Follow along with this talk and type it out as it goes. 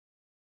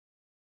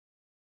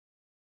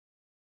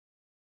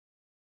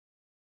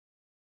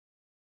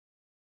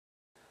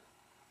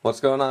What's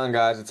going on,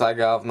 guys? It's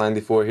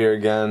iGolf94 here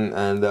again,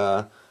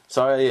 and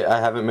sorry I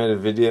haven't made a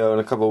video in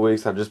a couple of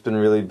weeks. I've just been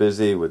really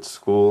busy with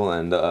school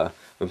and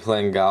been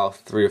playing golf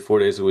 3 or 4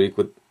 days a week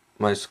with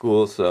my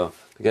school, so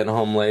getting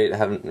home late. I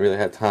haven't really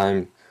had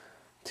time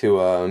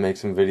to make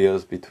some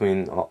videos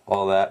between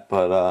all that,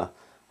 but I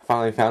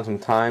finally found some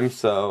time,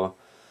 so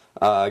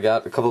I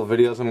got a couple of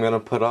videos I'm going to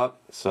put up.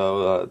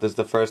 So this is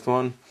the first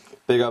one.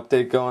 Big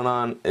update going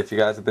on. If you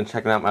guys have been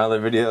checking out my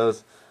other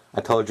videos, I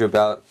told you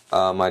about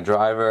my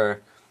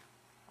driver.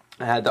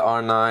 I had the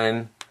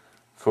R9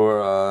 for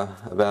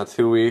about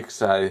 2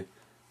 weeks. I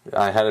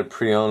had it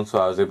pre-owned, so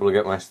I was able to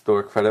get my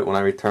store credit when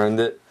I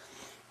returned it.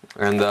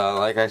 And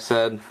like I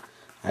said,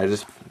 I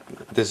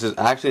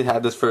actually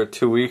had this for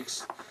 2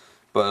 weeks,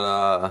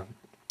 but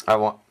I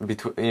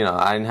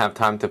didn't have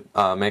time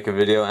to make a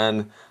video,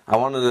 and I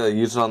wanted to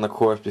use it on the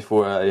course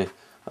before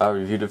I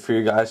reviewed it for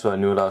you guys, so I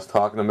knew what I was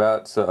talking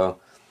about. So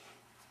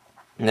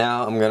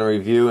now I'm gonna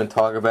review and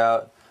talk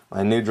about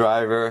my new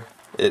driver.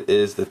 It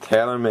is the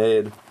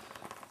TaylorMade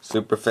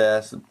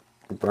Superfast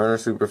Burner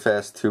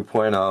Superfast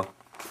 2.0.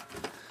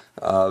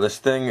 This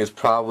thing is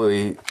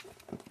probably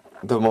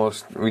the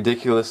most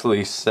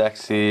ridiculously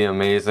sexy,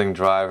 amazing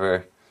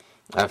driver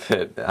I've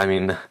hit. I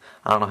mean,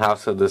 I don't know how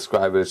to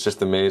describe it. It's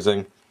just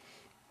amazing.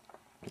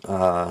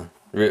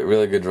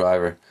 Really good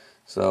driver.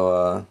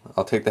 So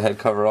I'll take the head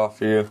cover off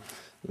for you.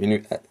 I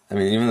mean,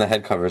 even the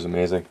head cover is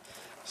amazing.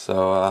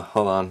 So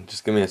hold on,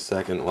 just give me a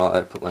second while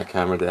I put my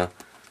camera down.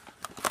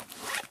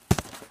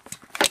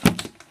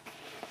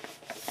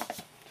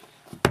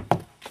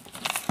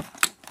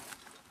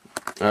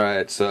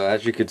 Alright, so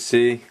as you can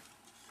see,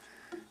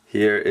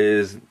 here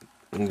is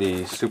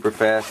the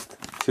Superfast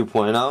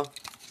 2.0.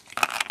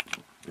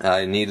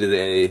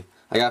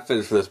 I got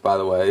fitted for this, by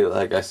the way,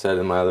 like I said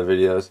in my other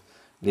videos.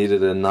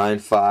 Needed a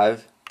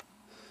 9.5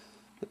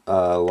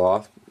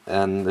 loft,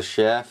 and the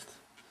shaft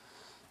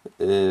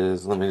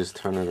is, let me just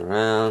turn it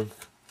around,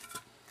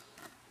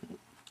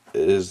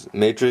 is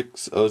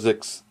Matrix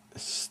Ozix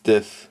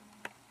Stiff,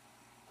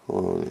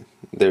 hold on,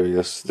 there we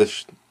go,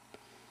 Stiff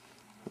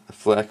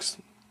Flex.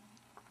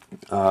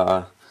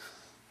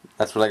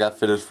 That's what I got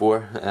fitted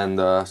for, and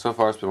so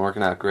far it's been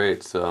working out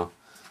great. So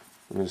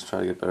let me just try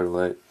to get better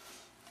light.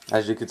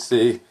 As you can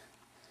see,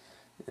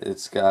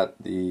 it's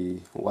got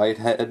the white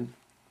head,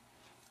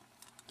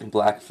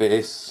 black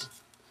face,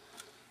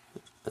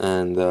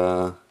 and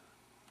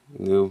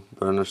new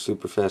Burner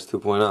Superfast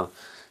 2.0.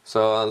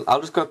 So I'll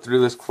just go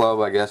through this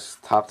club, I guess,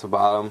 top to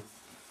bottom,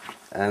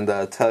 and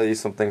tell you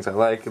some things I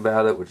like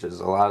about it, which is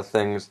a lot of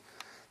things.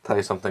 Tell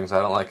you some things I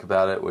don't like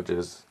about it, which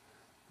is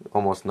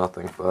almost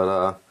nothing.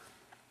 But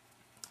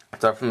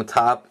start from the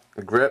top.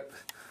 The grip.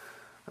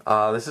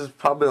 This is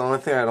probably the only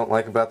thing I don't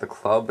like about the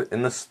club.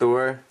 In the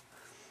store,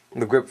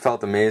 the grip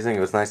felt amazing. It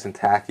was nice and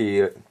tacky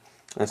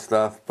and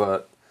stuff.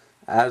 But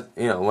as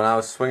you know, when I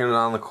was swinging it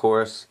on the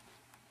course,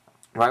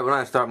 right when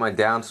I start my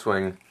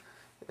downswing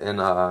in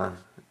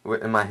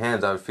my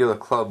hands, I would feel the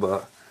club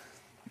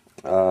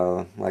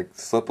like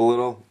slip a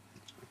little.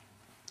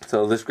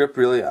 So this grip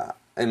really,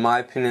 in my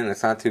opinion,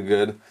 it's not too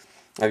good.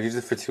 I've used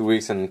it for 2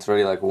 weeks and it's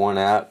already like worn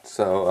out.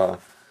 So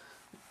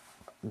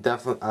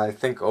definitely, I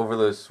think over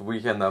this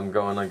weekend I'm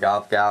going to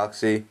Golf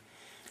Galaxy,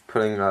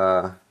 putting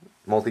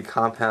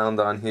multi-compound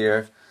on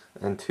here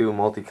and 2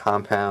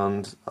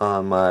 multi-compound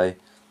on my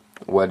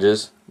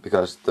wedges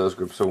because those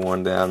grips are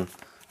worn down,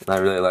 and I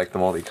really like the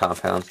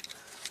multi-compounds.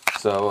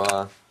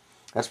 So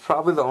that's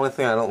probably the only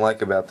thing I don't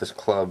like about this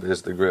club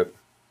is the grip,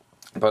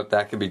 but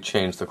that could be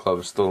changed. The club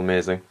is still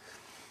amazing.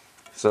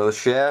 So the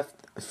shaft,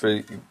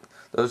 for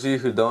those of you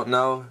who don't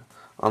know,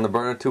 on the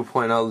Burner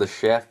 2.0, the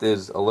shaft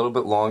is a little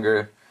bit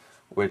longer,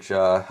 which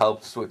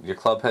helps with your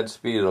club head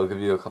speed. It'll give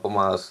you a couple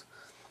miles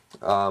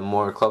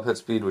more club head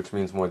speed, which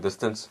means more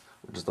distance,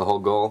 which is the whole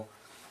goal.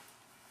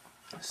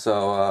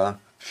 So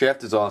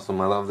shaft is awesome.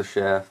 I love the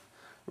shaft.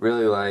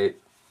 Really light.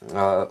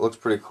 It looks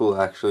pretty cool,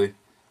 actually.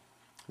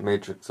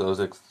 Matrix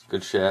Ozix,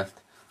 good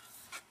shaft.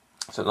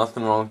 So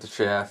nothing wrong with the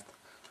shaft.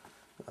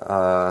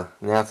 Now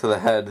to the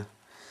head,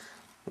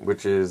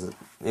 which is,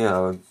 you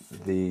know,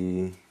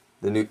 the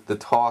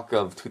talk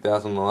of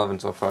 2011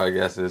 so far, I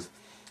guess, is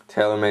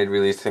TaylorMade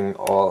releasing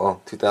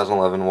all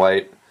 2011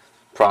 white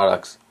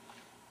products.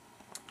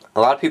 A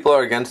lot of people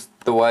are against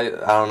the white.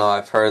 I don't know,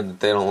 I've heard that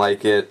they don't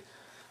like it.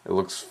 It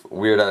looks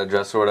weird at a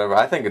dress or whatever.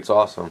 I think it's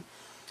awesome.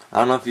 I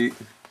don't know if you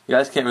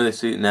guys can't really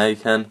see it now. You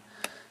can.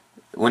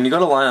 When you go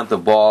to line up the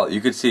ball,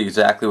 you can see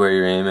exactly where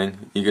you're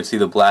aiming. You can see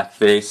the black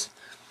face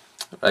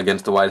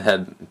against the white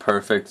head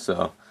perfect.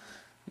 So,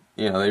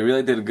 you know, they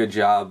really did a good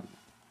job.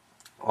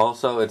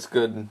 Also, it's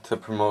good to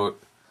promote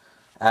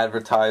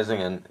advertising,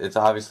 and it's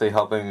obviously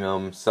helping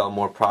them sell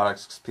more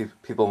products because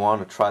people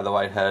want to try the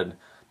white head.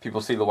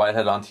 People see the white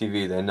head on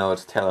TV, they know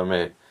it's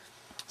TaylorMade.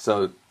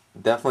 So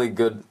definitely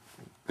good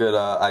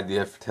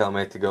idea for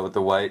TaylorMade to go with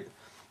the white,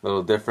 a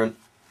little different.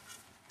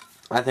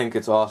 I think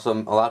it's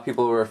awesome. A lot of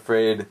people were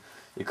afraid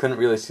you couldn't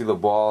really see the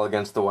ball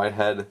against the white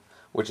head,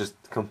 which is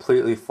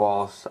completely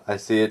false. I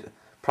see it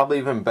probably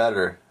even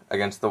better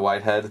against the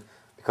white head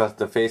because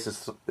the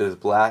face is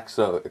black,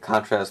 so it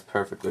contrasts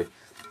perfectly.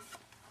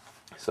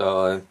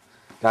 So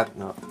got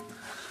the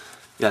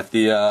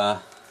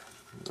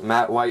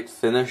matte white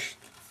finish.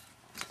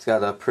 It's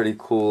got a pretty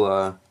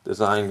cool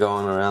design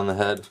going around the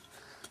head.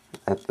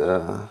 At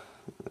there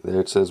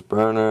it says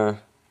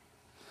burner.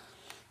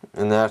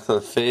 And after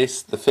the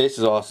face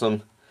is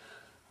awesome.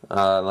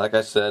 Like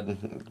I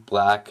said,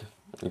 black.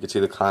 You can see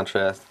the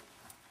contrast.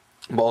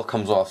 Ball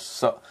comes off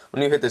so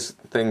when you hit this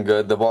thing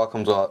good, the ball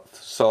comes off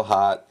so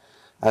hot.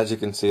 As you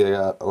can see, I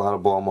got a lot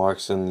of ball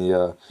marks in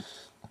the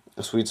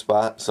sweet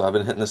spot, so I've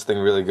been hitting this thing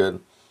really good.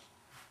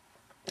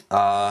 It's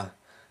not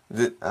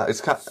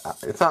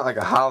like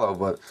a hollow,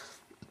 but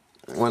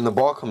when the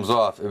ball comes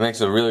off, it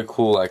makes a really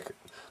cool, like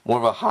more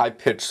of a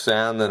high-pitched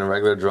sound than a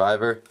regular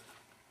driver.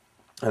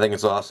 I think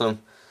it's awesome.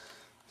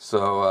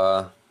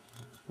 So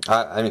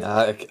I mean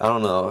I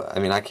don't know. I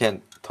mean I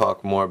can't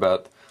talk more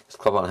about this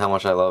club on how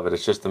much I love it.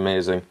 It's just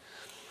amazing.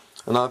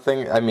 Another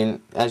thing, I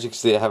mean, as you can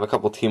see, I have a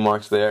couple T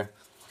marks there.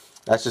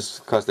 That's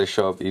just because they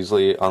show up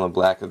easily on the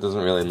black. It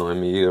doesn't really annoy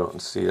me. You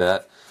don't see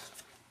that.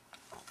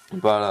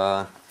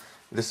 But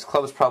this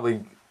club is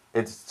probably,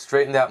 it's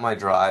straightened out my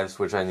drives,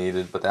 which I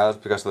needed, but that was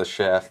because of the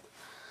shaft.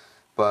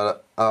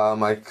 But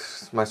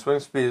my swing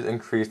speed is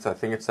increased. I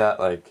think it's at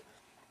like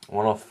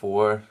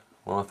 104,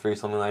 103,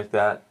 something like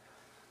that.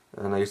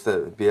 And I used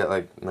to be at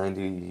like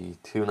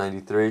 92,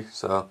 93.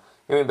 So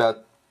give me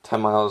about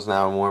 10 miles an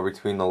hour more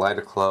between the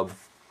lighter club,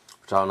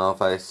 which I don't know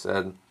if I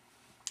said.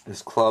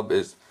 This club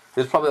is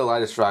probably the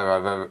lightest driver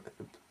I've ever.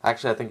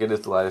 Actually, I think it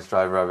is the lightest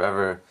driver I've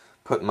ever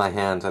put in my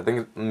hands. I think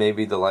it may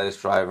be the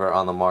lightest driver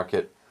on the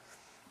market.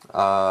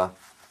 The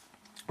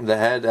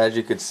head, as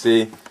you could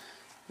see,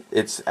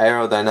 it's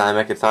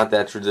aerodynamic. It's not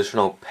that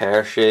traditional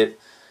pear shape.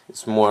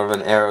 It's more of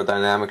an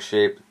aerodynamic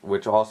shape,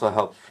 which also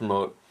helps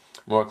promote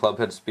more club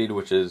head speed,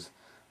 which is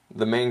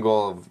the main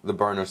goal of the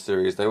burner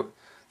series.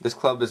 This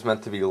club is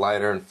meant to be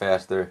lighter and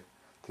faster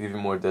to give you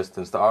more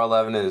distance. The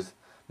R11 is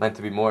meant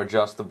to be more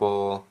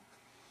adjustable.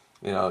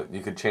 You know,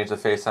 you could change the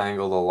face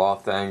angle, the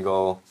loft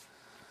angle,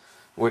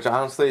 which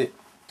honestly,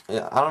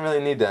 yeah, I don't really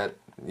need that.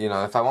 You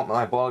know, if I want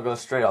my ball to go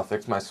straight, I'll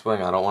fix my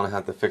swing. I don't want to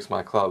have to fix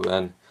my club.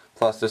 And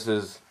plus, this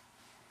is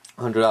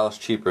 $100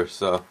 cheaper,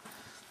 so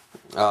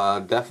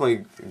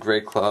definitely a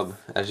great club.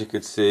 As you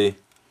could see,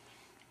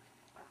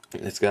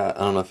 it's got,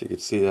 I don't know if you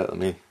could see that. Let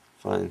me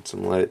find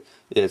some light.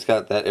 Yeah, it's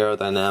got that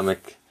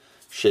aerodynamic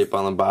shape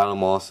on the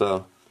bottom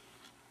also.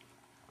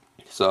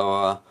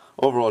 So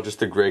overall,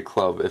 just a great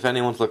club. If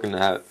anyone's looking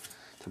to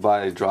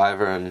buy a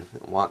driver and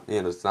want,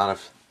 you know, it's not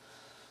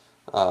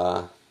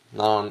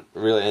on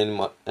really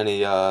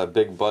any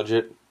big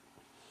budget,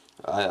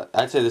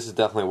 I'd say this is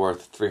definitely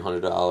worth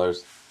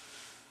 $300.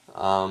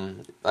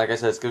 Like I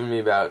said, it's given me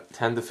about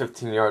 10 to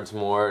 15 yards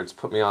more. It's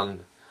put me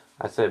on,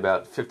 I'd say,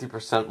 about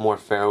 50% more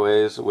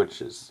fairways,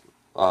 which is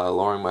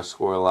lowering my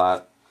score a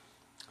lot.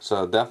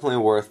 So definitely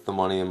worth the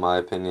money in my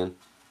opinion.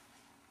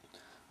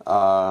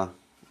 I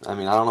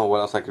mean, I don't know what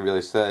else I could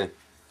really say.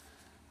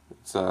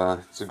 It's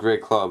a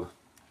great club.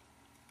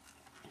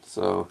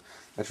 So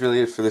that's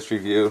really it for this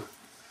review.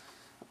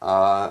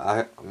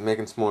 I'm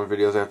making some more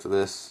videos after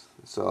this,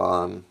 so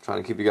I'm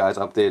trying to keep you guys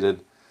updated.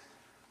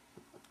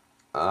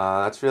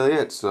 That's really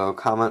it. So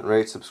comment,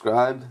 rate,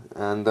 subscribe,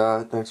 and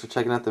thanks for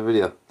checking out the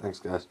video. Thanks,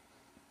 guys.